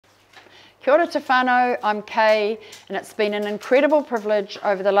Kia ora te whānau, I'm Kay, and it's been an incredible privilege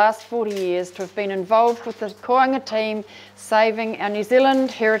over the last 40 years to have been involved with the Koanga team saving our New Zealand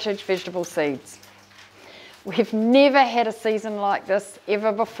heritage vegetable seeds. We've never had a season like this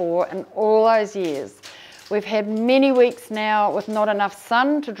ever before in all those years. We've had many weeks now with not enough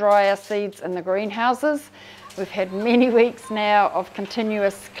sun to dry our seeds in the greenhouses. We've had many weeks now of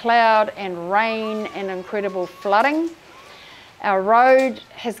continuous cloud and rain and incredible flooding. Our road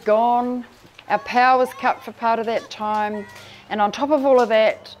has gone, our power was cut for part of that time, and on top of all of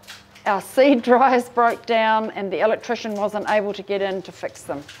that, our seed dryers broke down and the electrician wasn't able to get in to fix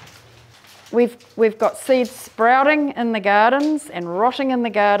them. We've got seeds sprouting in the gardens and rotting in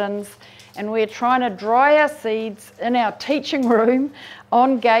the gardens, and we're trying to dry our seeds in our teaching room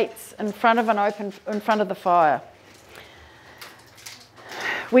on gates in front of the fire.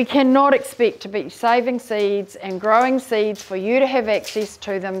 We cannot expect to be saving seeds and growing seeds for you to have access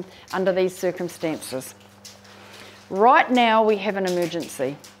to them under these circumstances. Right now we have an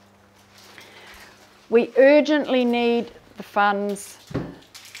emergency. We urgently need the funds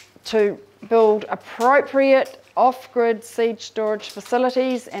to build appropriate off-grid seed storage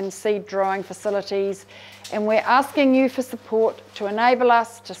facilities and seed drying facilities, and we're asking you for support to enable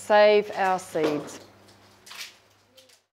us to save our seeds.